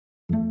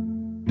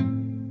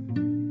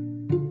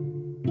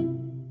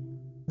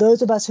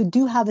those of us who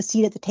do have a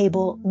seat at the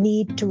table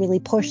need to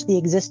really push the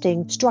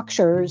existing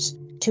structures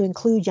to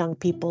include young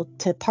people,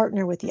 to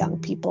partner with young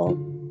people.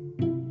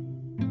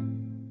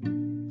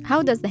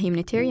 How does the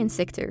humanitarian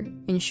sector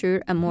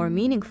ensure a more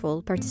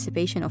meaningful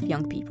participation of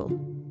young people?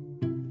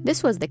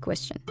 This was the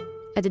question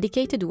a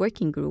dedicated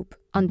working group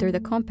under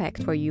the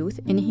Compact for Youth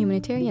in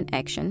Humanitarian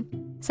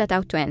Action set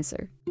out to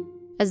answer,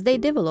 as they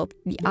developed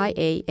the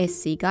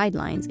IASC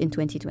guidelines in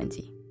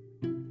 2020.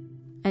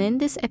 And in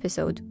this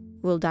episode,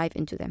 we'll dive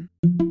into them.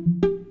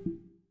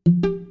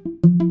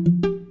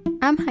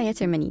 I'm Hayat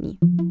Ermanini,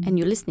 and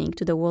you're listening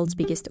to The World's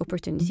Biggest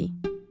Opportunity.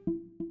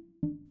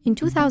 In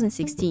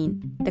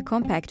 2016, the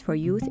Compact for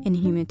Youth in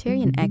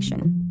Humanitarian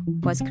Action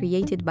was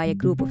created by a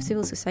group of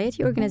civil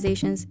society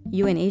organizations,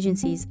 UN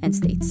agencies, and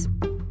states.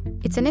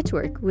 It's a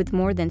network with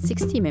more than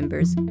 60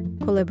 members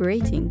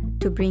collaborating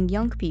to bring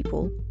young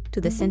people to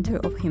the center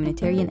of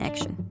humanitarian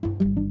action.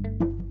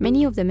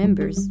 Many of the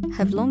members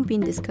have long been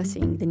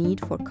discussing the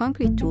need for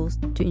concrete tools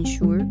to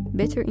ensure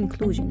better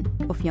inclusion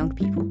of young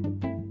people.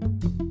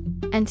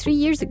 And 3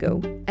 years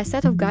ago, a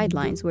set of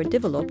guidelines were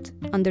developed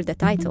under the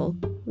title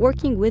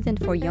Working with and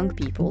for Young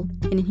People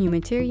in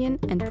Humanitarian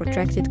and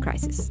Protracted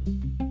Crisis,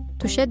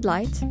 to shed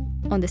light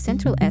on the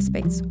central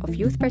aspects of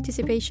youth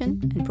participation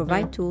and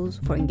provide tools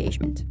for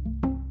engagement.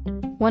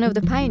 One of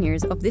the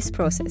pioneers of this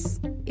process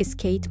is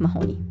Kate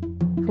Mahoney,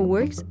 who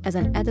works as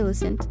an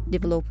adolescent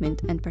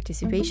development and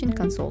participation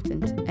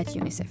consultant at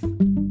UNICEF.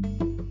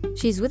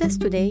 She's with us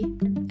today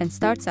and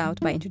starts out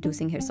by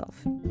introducing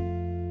herself.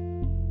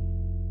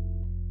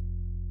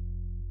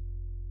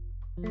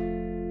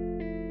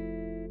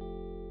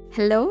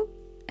 Hello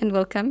and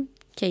welcome,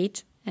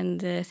 Kate, and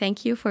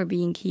thank you for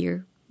being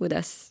here with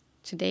us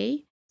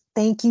today.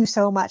 Thank you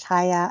so much,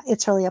 Haya.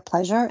 It's really a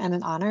pleasure and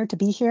an honor to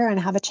be here and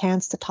have a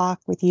chance to talk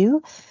with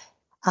you.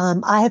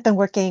 I have been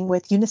working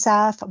with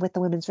UNICEF, with the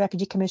Women's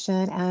Refugee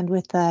Commission, and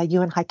with the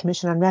UN High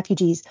Commission on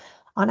Refugees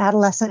on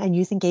adolescent and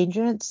youth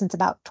engagement since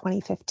about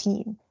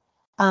 2015.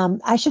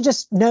 I should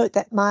just note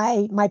that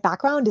my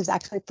background is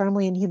actually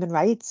firmly in human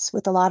rights,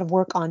 with a lot of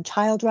work on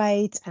child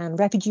rights and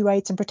refugee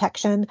rights and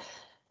protection.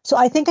 So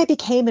I think I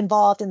became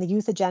involved in the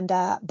youth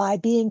agenda by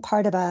being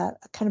part of a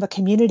kind of a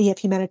community of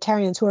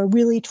humanitarians who are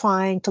really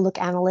trying to look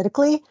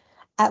analytically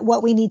at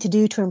what we need to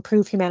do to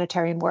improve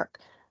humanitarian work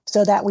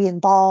so that we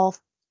involve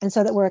and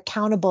so that we're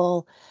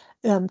accountable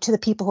to the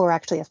people who are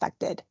actually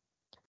affected.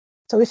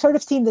 So we've sort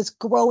of seen this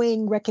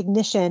growing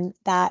recognition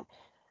that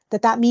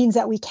means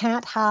that we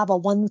can't have a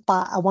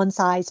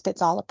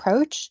one-size-fits-all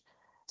approach.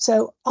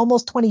 So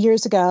almost 20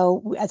 years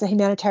ago, as a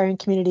humanitarian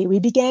community, we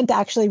began to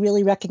actually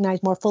really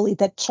recognize more fully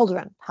that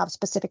children have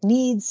specific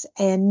needs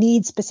and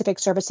need specific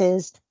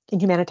services in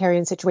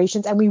humanitarian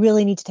situations. And we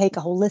really need to take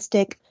a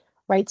holistic,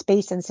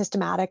 rights-based and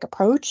systematic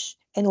approach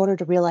in order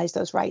to realize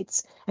those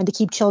rights and to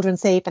keep children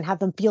safe and have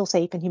them feel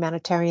safe in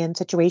humanitarian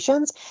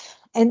situations.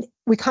 And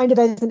we kind of,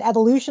 as an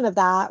evolution of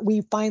that,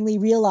 we finally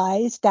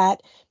realized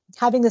that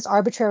having this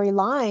arbitrary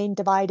line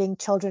dividing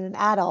children and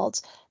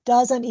adults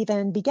doesn't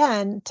even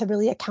begin to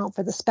really account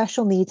for the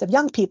special needs of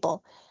young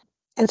people.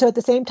 And so at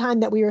the same time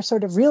that we were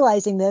sort of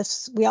realizing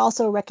this, we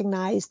also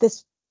recognize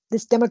this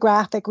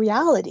demographic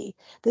reality,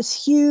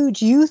 this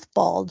huge youth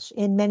bulge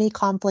in many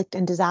conflict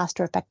and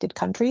disaster affected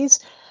countries.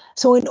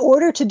 So in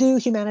order to do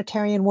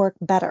humanitarian work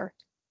better,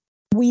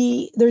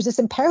 there's this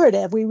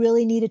imperative, we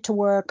really needed to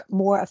work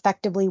more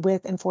effectively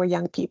with and for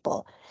young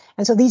people.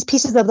 And so these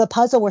pieces of the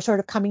puzzle were sort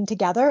of coming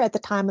together at the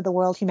time of the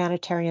World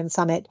Humanitarian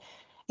Summit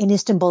in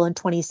Istanbul in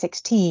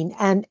 2016.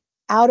 And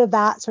out of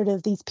that, sort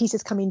of these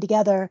pieces coming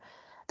together,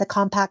 the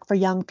Compact for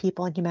Young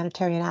People in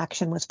Humanitarian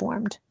Action was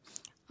formed.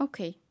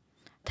 Okay.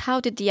 How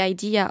did the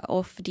idea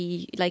of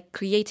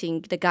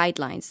creating the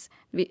guidelines,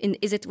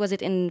 was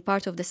it in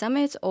part of the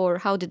summit, or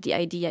how did the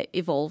idea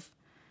evolve?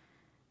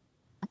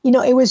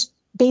 It was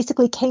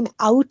basically came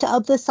out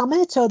of the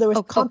summit. So there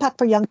was Compact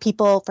for Young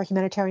People for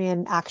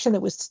Humanitarian Action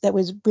that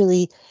was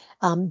really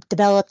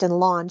developed and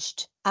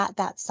launched at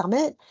that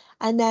summit.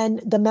 And then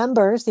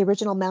the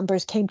original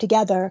members came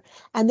together,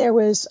 and there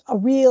was a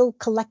real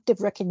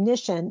collective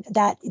recognition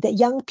that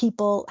young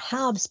people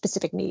have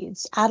specific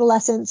needs.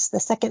 Adolescence, the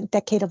second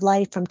decade of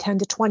life from 10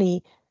 to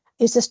 20,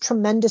 is this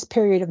tremendous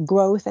period of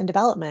growth and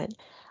development.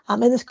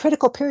 And this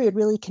critical period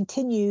really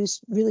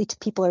continues really to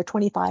people who are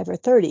 25 or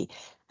 30.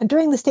 And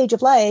during the stage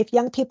of life,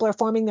 young people are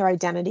forming their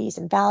identities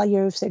and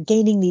values. They're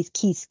gaining these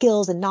key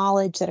skills and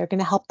knowledge that are going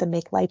to help them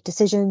make life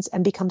decisions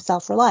and become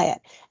self-reliant.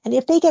 And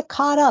if they get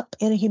caught up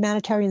in a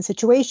humanitarian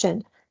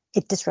situation,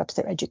 it disrupts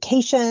their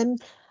education,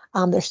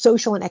 their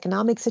social and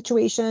economic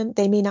situation.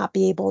 They may not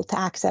be able to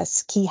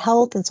access key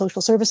health and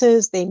social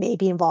services. They may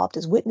be involved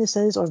as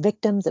witnesses or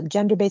victims of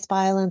gender-based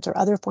violence or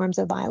other forms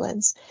of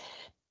violence.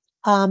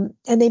 And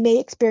they may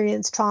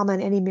experience trauma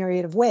in any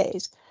myriad of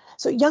ways.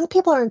 So young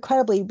people are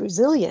incredibly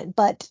resilient,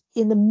 but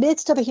in the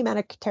midst of a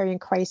humanitarian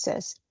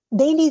crisis,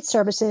 they need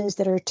services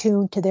that are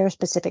attuned to their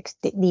specific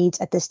needs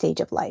at this stage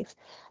of life.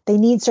 They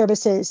need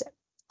services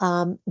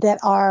that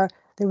are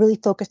They're really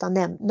focused on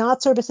them,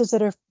 not services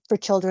that are for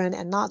children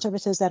and not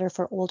services that are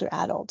for older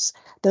adults.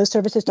 Those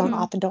services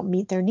often don't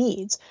meet their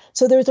needs.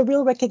 So there's a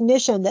real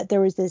recognition that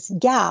there is this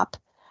gap,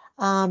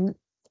 and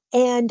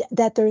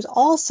that there's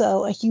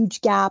also a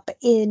huge gap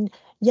in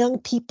young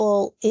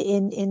people,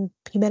 in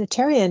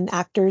humanitarian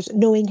actors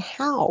knowing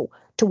how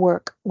to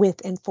work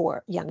with and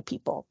for young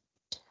people.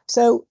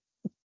 So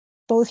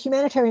both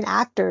humanitarian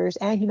actors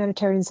and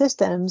humanitarian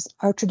systems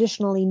are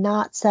traditionally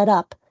not set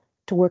up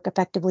to work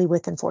effectively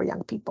with and for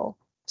young people.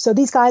 So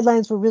these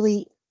guidelines were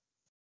really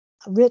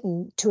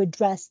written to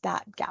address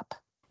that gap.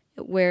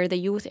 Were the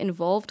youth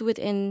involved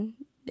within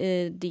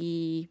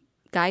the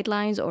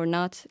guidelines or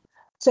not?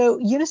 So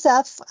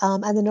UNICEF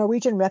and the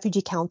Norwegian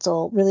Refugee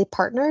Council really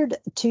partnered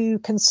to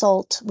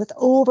consult with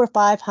over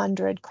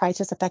 500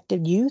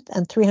 crisis-affected youth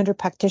and 300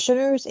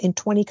 practitioners in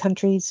 20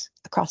 countries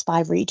across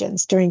 5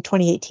 regions during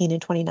 2018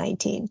 and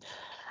 2019.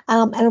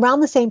 And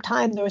around the same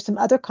time, there were some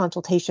other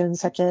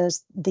consultations, such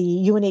as the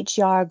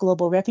UNHCR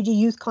Global Refugee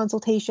Youth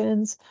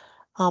Consultations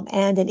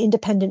and an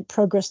independent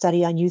progress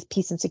study on youth,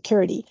 peace, and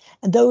security.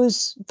 And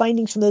those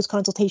findings from those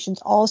consultations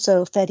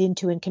also fed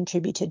into and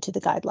contributed to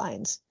the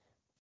guidelines.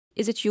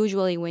 Is it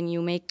usually when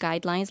you make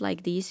guidelines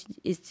like these,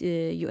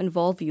 you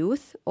involve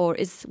youth, or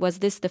was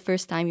this the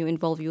first time you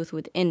involve youth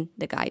within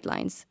the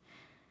guidelines?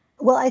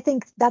 Well, I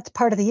think that's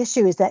part of the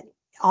issue, is that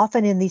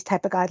often in these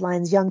type of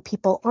guidelines, young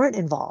people aren't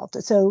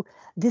involved. So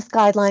this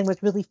guideline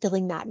was really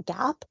filling that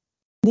gap.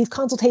 These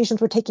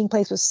consultations were taking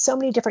place with so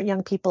many different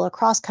young people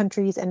across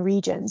countries and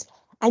regions,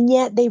 and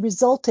yet they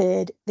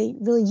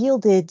really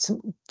yielded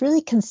some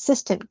really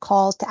consistent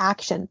calls to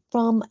action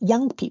from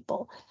young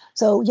people.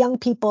 So young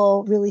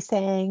people really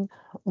saying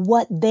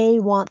what they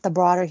want the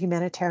broader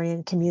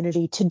humanitarian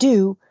community to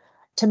do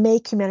to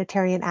make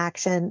humanitarian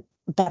action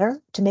better,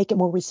 to make it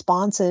more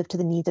responsive to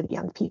the needs of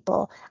young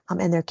people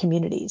and their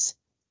communities.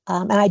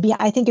 And I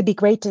think it'd be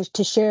great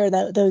to share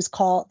those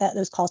calls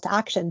to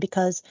action,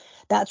 because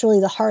that's really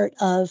the heart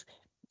of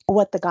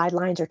what the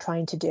guidelines are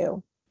trying to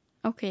do.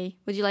 Okay.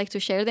 Would you like to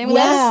share them with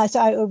us? Yeah,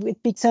 so it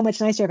would be so much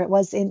nicer if it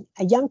was in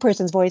a young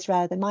person's voice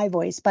rather than my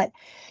voice. But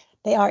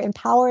they are: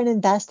 empower and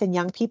invest in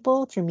young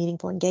people through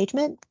meaningful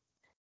engagement,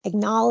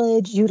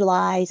 acknowledge,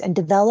 utilize, and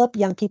develop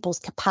young people's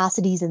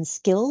capacities and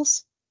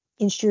skills,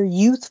 ensure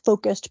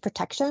youth-focused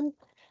protection,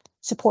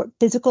 support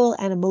physical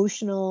and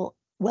emotional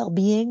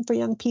well-being for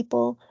young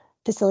people,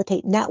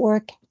 facilitate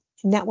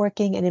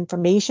networking and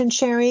information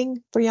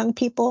sharing for young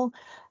people,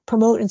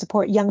 promote and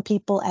support young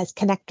people as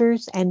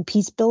connectors and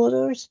peace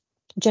builders,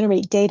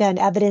 generate data and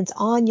evidence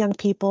on young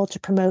people to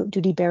promote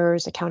duty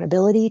bearers'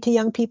 accountability to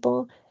young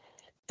people,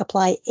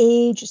 apply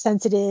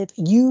age-sensitive,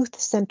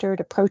 youth-centered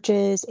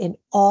approaches in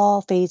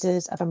all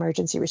phases of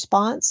emergency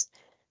response,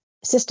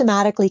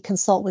 systematically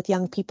consult with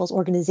young people's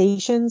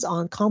organizations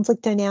on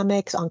conflict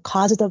dynamics, on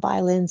causes of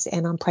violence,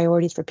 and on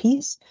priorities for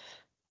peace,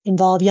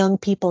 involve young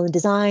people in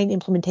design,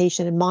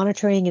 implementation, and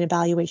monitoring and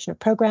evaluation of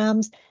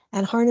programs,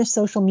 and harness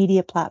social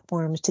media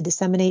platforms to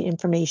disseminate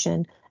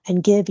information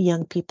and give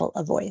young people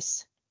a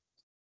voice.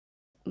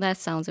 That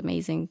sounds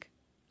amazing.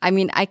 I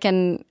mean, I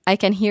can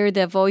hear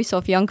the voice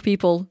of young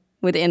people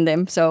within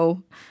them.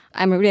 So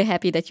I'm really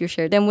happy that you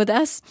shared them with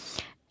us.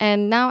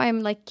 And now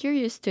I'm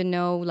curious to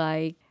know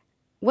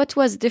what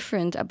was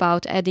different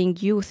about adding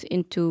youth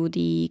into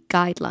the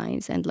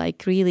guidelines and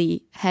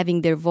really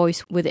having their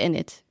voice within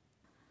it.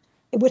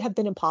 It would have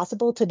been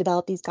impossible to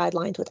develop these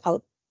guidelines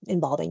without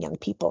involving young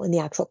people in the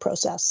actual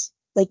process.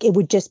 It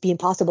would just be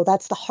impossible.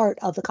 That's the heart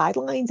of the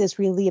guidelines, is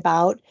really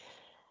about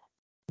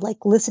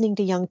listening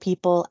to young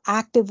people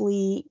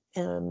actively,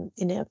 in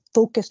a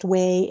focused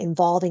way,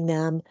 involving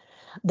them,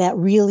 that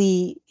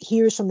really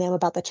hears from them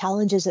about the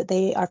challenges that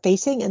they are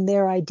facing and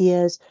their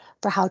ideas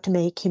for how to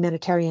make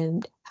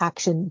humanitarian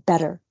action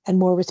better and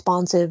more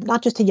responsive,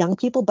 not just to young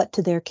people, but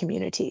to their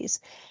communities.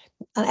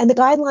 And the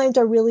guidelines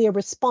are really a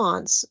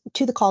response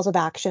to the calls of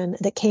action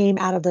that came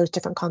out of those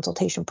different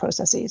consultation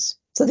processes.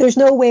 So there's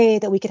no way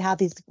that we could have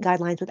these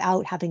guidelines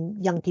without having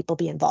young people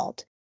be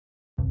involved.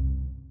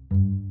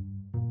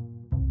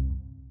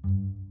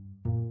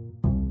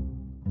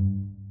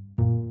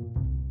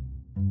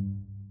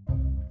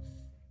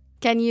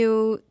 Can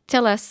you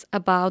tell us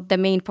about the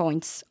main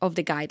points of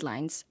the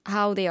guidelines,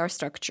 how they are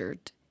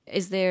structured?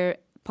 Is there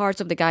parts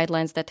of the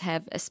guidelines that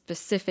have a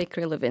specific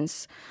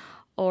relevance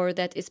or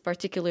that is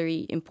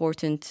particularly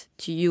important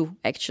to you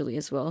actually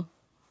as well?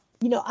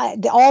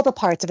 All the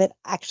parts of it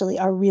actually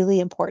are really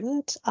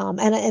important,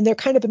 and they're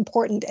kind of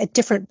important at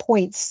different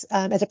points.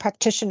 As a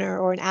practitioner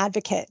or an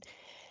advocate,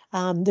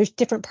 there's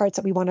different parts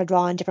that we want to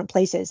draw in different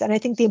places. And I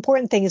think the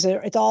important thing is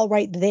that it's all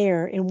right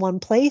there in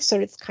one place. So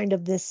it's kind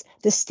of this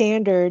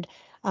standard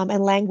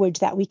and language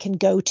that we can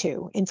go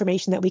to,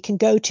 information that we can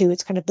go to.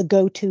 It's kind of the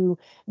go-to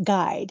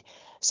guide.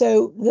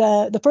 So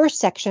the first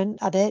section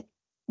of it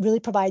really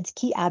provides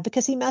key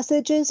advocacy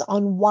messages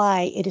on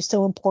why it is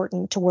so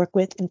important to work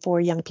with and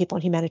for young people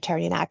in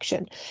humanitarian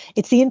action.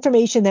 It's the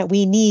information that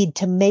we need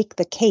to make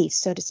the case,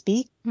 so to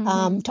speak,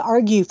 to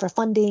argue for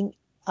funding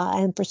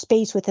and for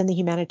space within the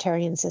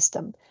humanitarian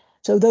system.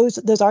 So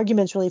those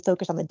arguments really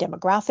focus on the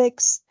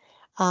demographics,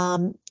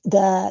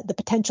 the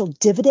potential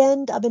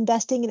dividend of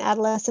investing in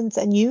adolescents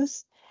and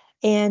youth,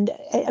 and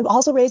it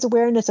also raise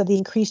awareness of the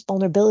increased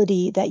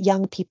vulnerability that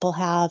young people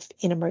have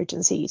in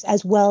emergencies,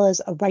 as well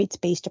as a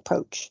rights-based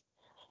approach.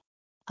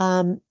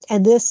 And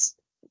this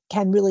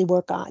can really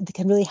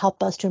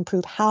help us to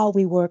improve how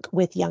we work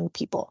with young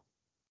people.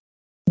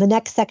 The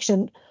next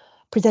section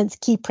presents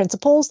key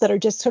principles that are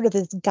just sort of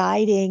this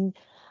guiding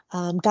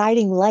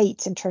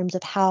lights in terms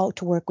of how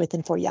to work with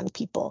and for young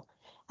people.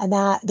 And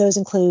those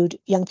include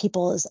young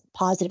people as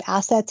positive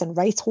assets and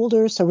rights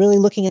holders. So really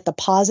looking at the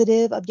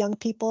positive of young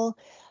people,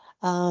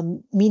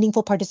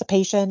 meaningful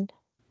participation,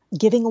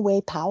 giving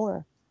away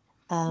power,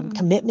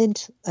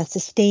 commitment, a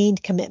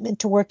sustained commitment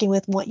to working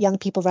with young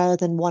people rather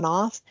than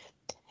one-off,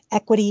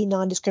 equity,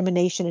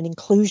 non-discrimination, and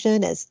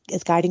inclusion as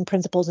guiding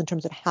principles in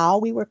terms of how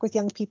we work with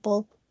young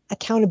people,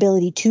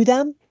 accountability to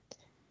them,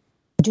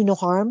 do no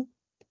harm,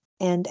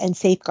 and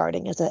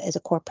safeguarding as a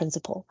core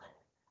principle.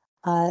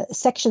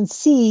 Section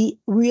C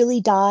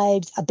really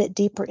dives a bit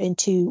deeper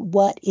into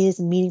what is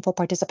meaningful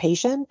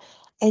participation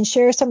and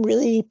shares some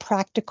really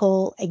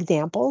practical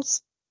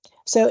examples.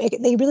 So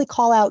they really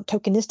call out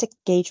tokenistic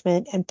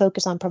engagement and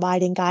focus on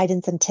providing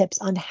guidance and tips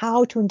on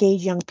how to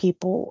engage young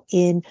people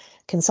in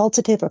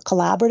consultative or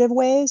collaborative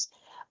ways,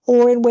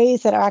 or in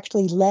ways that are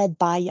actually led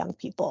by young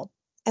people.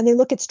 And they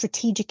look at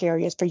strategic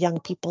areas for young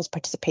people's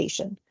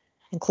participation,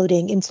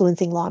 including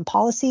influencing law and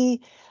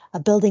policy,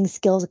 building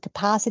skills and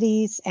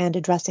capacities, and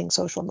addressing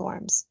social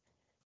norms.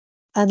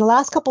 And the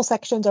last couple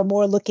sections are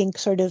more looking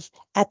sort of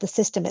at the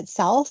system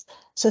itself.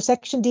 So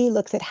Section D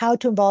looks at how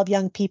to involve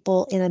young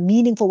people in a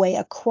meaningful way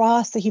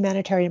across the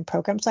humanitarian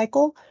program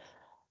cycle.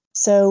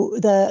 So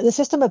the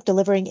system of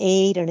delivering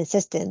aid and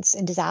assistance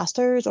in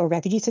disasters or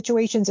refugee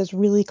situations is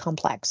really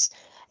complex.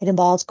 It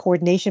involves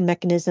coordination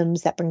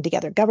mechanisms that bring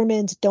together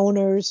governments,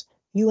 donors,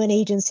 UN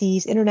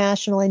agencies,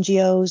 international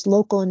NGOs,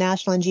 local and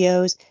national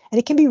NGOs, and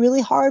it can be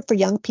really hard for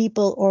young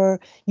people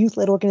or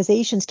youth-led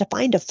organizations to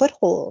find a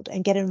foothold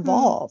and get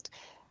involved,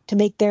 to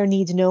make their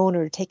needs known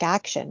or to take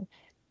action.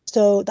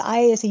 So the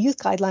IASA Youth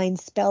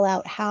Guidelines spell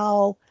out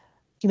how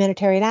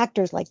humanitarian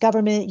actors like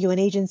government, UN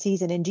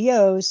agencies, and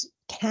NGOs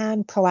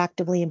can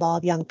proactively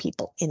involve young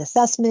people in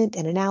assessment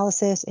and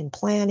analysis, in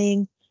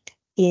planning,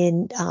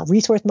 in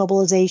resource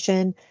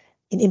mobilization,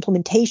 in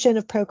implementation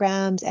of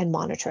programs and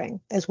monitoring,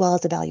 as well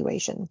as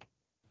evaluation.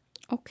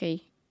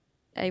 Okay.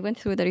 I went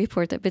through the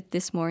report a bit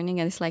this morning,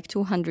 and it's like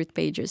 200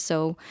 pages.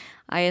 So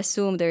I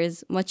assume there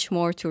is much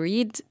more to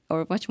read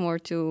or much more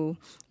to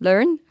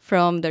learn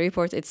from the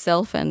report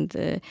itself.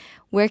 And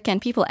where can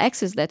people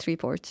access that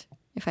report,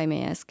 if I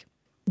may ask?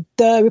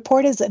 The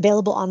report is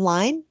available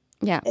online,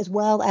 as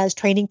well as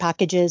training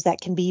packages that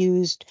can be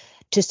used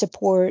to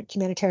support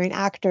humanitarian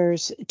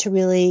actors to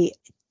really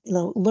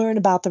learn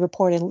about the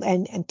report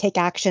and take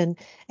action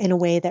in a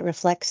way that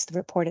reflects the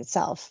report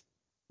itself.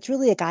 It's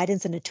really a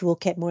guidance and a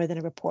toolkit more than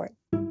a report.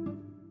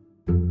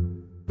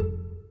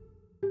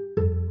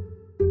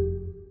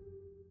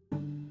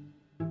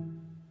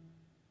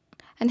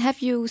 And have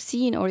you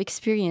seen or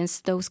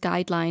experienced those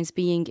guidelines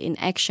being in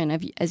action,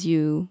 as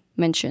you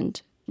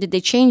mentioned? Did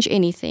they change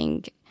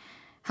anything?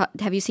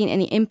 Have you seen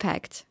any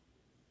impact?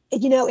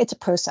 It's a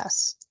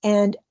process.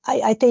 And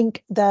I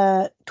think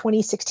the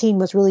 2016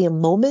 was really a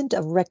moment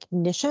of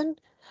recognition.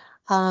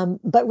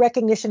 But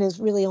recognition is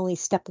really only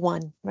step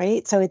one,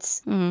 right? So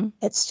it's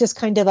just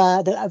kind of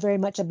a very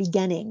much a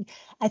beginning.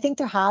 I think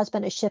there has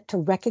been a shift to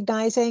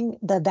recognizing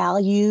the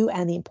value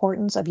and the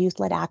importance of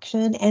youth-led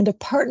action and of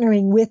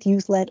partnering with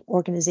youth-led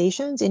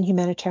organizations in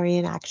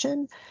humanitarian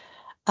action.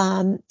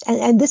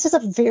 And this is a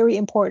very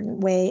important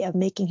way of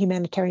making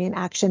humanitarian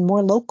action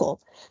more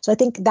local. So I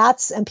think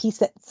that's a piece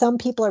that some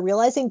people are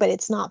realizing, but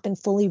it's not been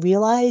fully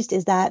realized,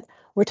 is that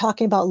we're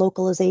talking about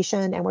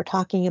localization and we're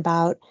talking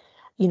about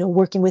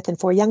working with and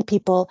for young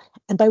people.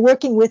 And by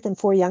working with and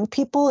for young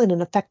people in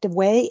an effective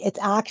way, it's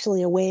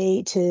actually a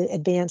way to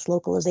advance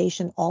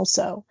localization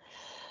also.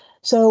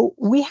 So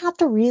we have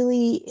to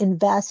really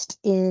invest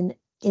in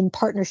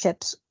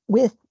partnerships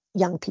with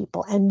young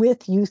people and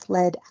with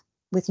youth-led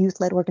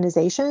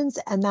organizations.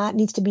 And that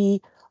needs to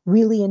be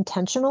really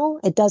intentional.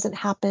 It doesn't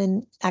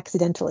happen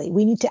accidentally.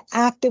 We need to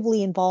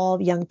actively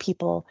involve young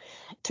people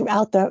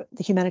throughout the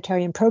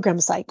humanitarian program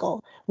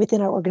cycle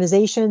within our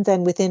organizations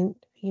and within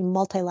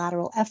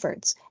multilateral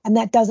efforts. And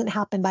that doesn't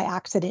happen by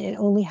accident. It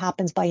only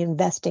happens by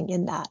investing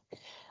in that.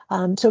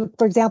 So,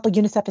 for example,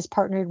 UNICEF has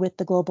partnered with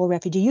the Global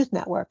Refugee Youth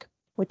Network,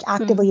 which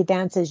actively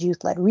advances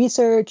youth-led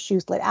research,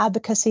 youth-led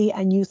advocacy,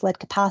 and youth-led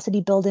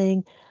capacity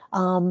building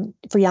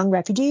for young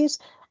refugees,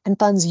 and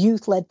funds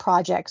youth-led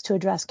projects to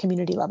address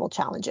community-level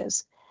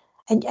challenges.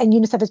 And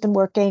UNICEF has been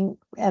working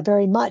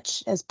very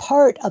much as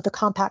part of the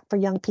Compact for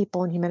Young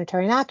People in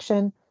Humanitarian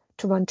Action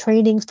to run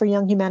trainings for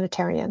young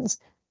humanitarians.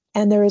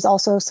 And there is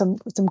also some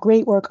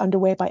great work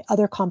underway by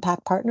other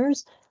Compact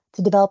partners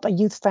to develop a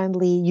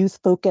youth-friendly,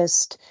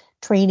 youth-focused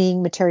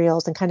training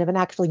materials and kind of an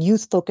actual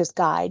youth-focused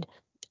guide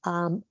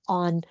on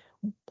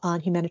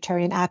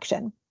humanitarian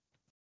action.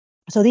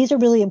 So these are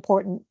really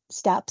important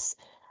steps.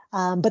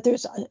 But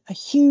there's a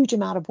huge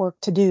amount of work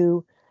to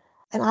do.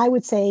 And I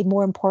would say,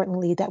 more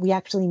importantly, that we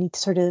actually need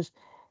to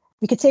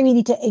we could say we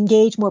need to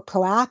engage more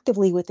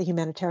proactively with the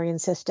humanitarian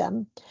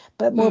system.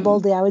 But more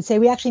boldly, I would say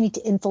we actually need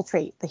to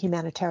infiltrate the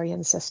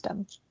humanitarian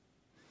system.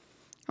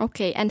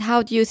 Okay, and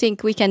how do you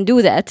think we can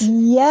do that?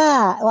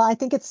 Yeah, well, I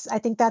think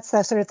that's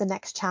the sort of the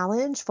next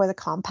challenge for the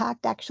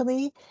compact,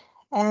 actually.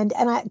 And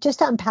just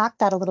to unpack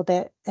that a little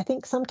bit, I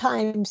think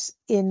sometimes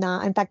in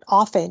fact,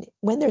 often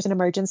when there's an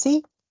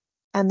emergency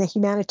and the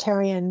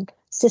humanitarian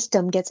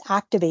system gets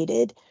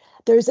activated,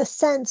 there's a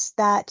sense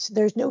that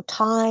there's no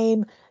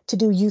time to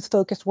do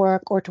youth-focused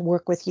work or to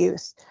work with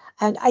youth.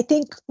 And I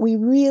think we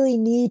really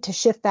need to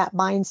shift that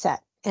mindset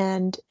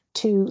and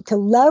to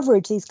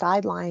leverage these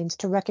guidelines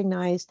to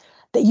recognize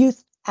that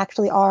youth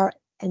actually are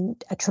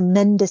a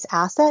tremendous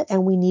asset,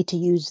 and we need to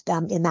use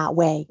them in that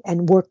way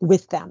and work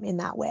with them in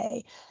that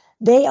way.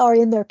 They are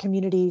in their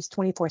communities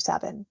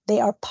 24/7. They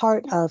are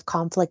part of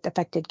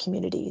conflict-affected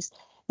communities.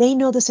 They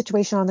know the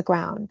situation on the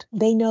ground.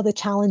 They know the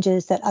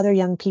challenges that other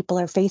young people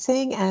are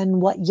facing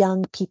and what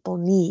young people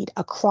need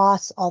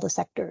across all the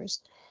sectors.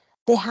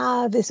 They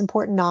have this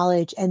important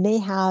knowledge, and they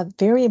have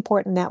very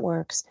important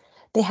networks.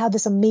 They have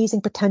this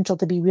amazing potential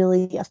to be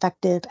really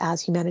effective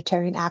as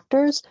humanitarian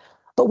actors,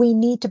 but we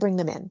need to bring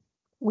them in.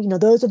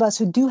 Those of us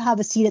who do have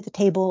a seat at the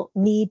table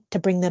need to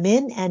bring them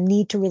in and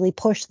need to really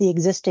push the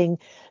existing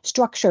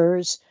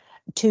structures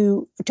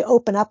to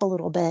open up a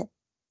little bit,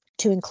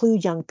 to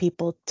include young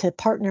people, to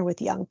partner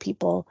with young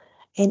people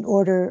in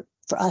order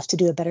for us to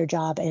do a better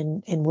job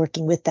in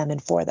working with them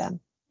and for them.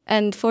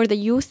 And for the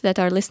youth that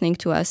are listening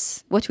to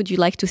us, what would you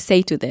like to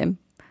say to them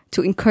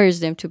to encourage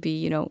them to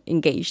be,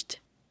 engaged?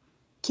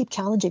 Keep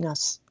challenging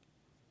us.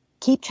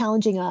 Keep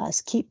challenging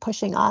us. Keep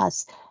pushing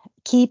us.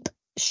 Keep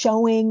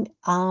showing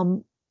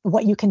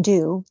what you can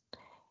do.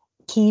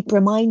 Keep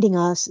reminding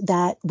us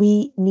that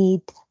we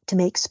need to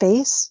make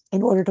space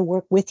in order to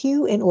work with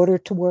you, in order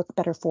to work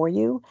better for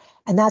you.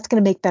 And that's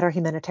going to make better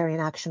humanitarian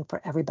action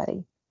for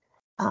everybody.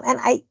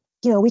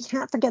 We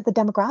can't forget the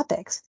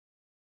demographics.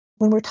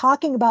 When we're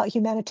talking about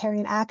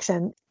humanitarian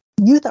action,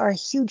 youth are a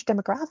huge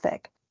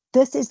demographic.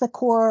 This is the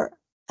core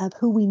of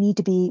who we need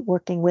to be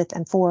working with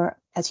and for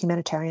as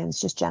humanitarians,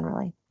 just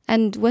generally.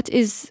 And what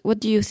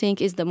do you think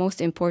is the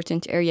most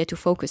important area to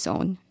focus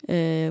on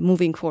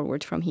moving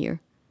forward from here?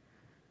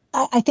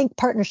 I think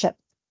partnership,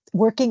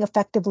 working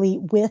effectively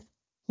with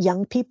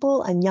young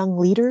people and young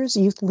leaders,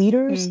 youth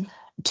leaders,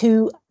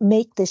 to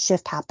make this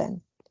shift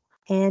happen.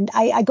 And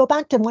I go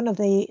back to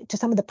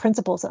some of the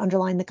principles that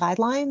underline the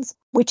guidelines,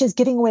 which is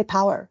giving away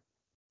power.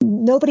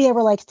 Nobody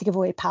ever likes to give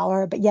away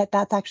power, but yet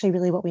that's actually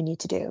really what we need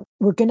to do.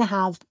 We're going to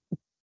have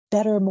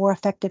better, more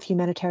effective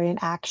humanitarian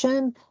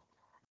action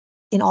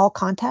in all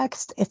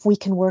contexts if we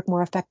can work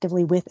more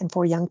effectively with and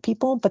for young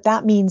people. But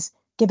that means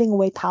giving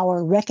away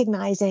power,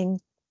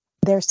 recognizing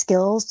their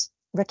skills,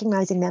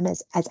 recognizing them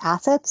as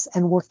assets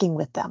and working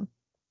with them.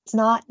 It's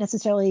not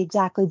necessarily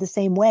exactly the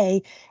same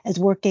way as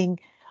working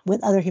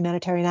with other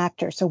humanitarian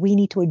actors. So we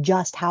need to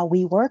adjust how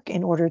we work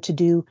in order to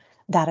do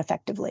that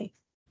effectively.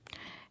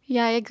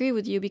 Yeah, I agree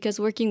with you,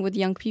 because working with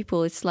young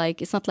people, it's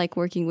not like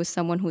working with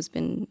someone who's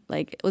been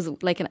was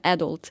like an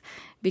adult,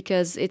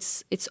 because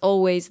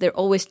they're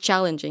always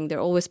challenging,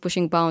 they're always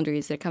pushing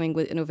boundaries, they're coming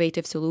with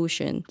innovative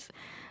solutions.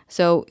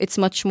 So it's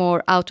much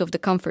more out of the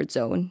comfort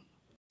zone.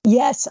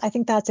 Yes, I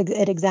think that's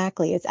it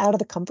exactly. It's out of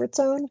the comfort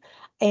zone,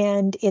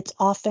 and it's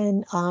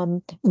often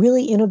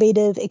really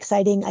innovative,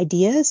 exciting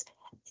ideas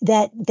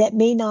that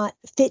may not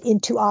fit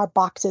into our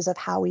boxes of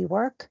how we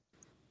work.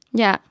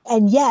 Yeah.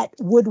 And yet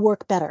would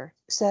work better.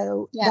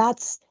 So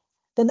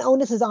then the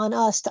onus is on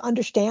us to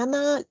understand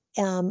that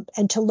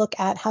and to look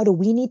at how do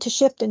we need to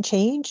shift and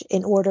change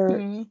in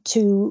order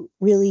to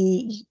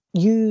really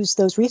use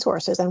those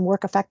resources and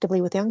work effectively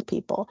with young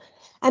people.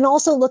 And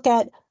also look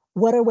at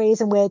what are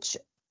ways in which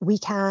we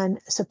can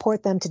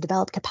support them to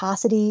develop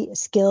capacity,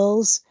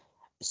 skills,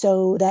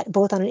 so that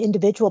both on an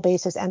individual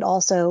basis and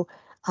also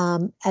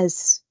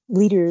as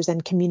leaders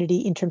and community,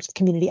 in terms of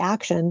community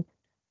action,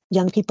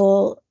 young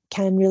people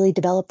can really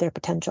develop their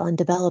potential and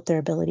develop their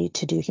ability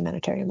to do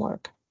humanitarian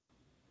work.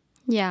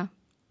 Yeah.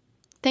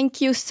 Thank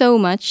you so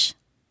much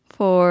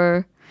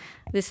for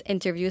this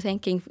interview.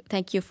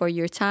 Thank you for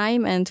your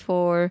time and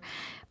for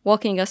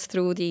walking us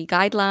through the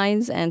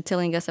guidelines and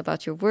telling us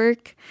about your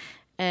work.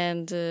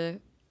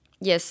 And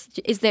yes,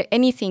 is there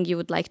anything you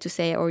would like to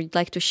say or you'd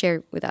like to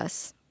share with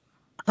us?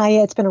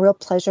 Haya, it's been a real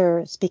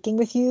pleasure speaking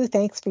with you.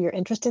 Thanks for your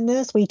interest in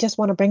this. We just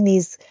want to bring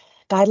these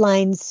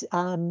guidelines,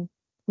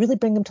 really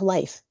bring them to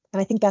life. And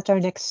I think that's our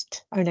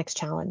next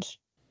challenge.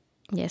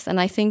 Yes, and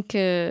I think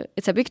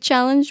it's a big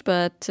challenge,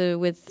 but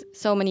with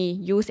so many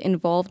youth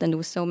involved and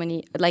with so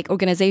many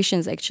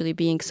organizations actually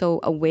being so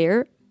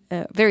aware,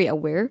 very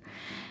aware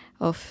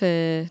of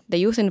the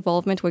youth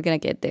involvement, we're going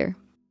to get there.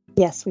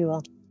 Yes, we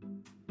will.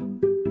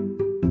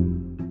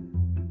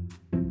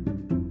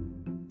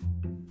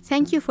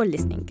 Thank you for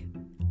listening.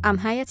 I'm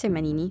Haya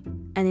Termanini,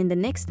 and in the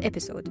next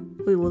episode,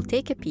 we will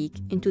take a peek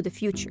into the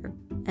future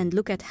and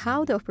look at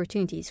how the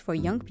opportunities for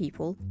young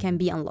people can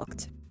be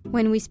unlocked.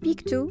 when we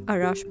speak to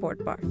Arash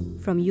Portbar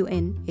from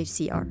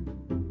UNHCR.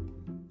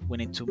 We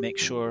need to make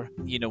sure,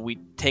 we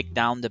take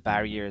down the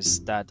barriers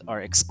that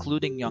are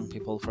excluding young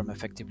people from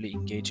effectively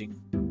engaging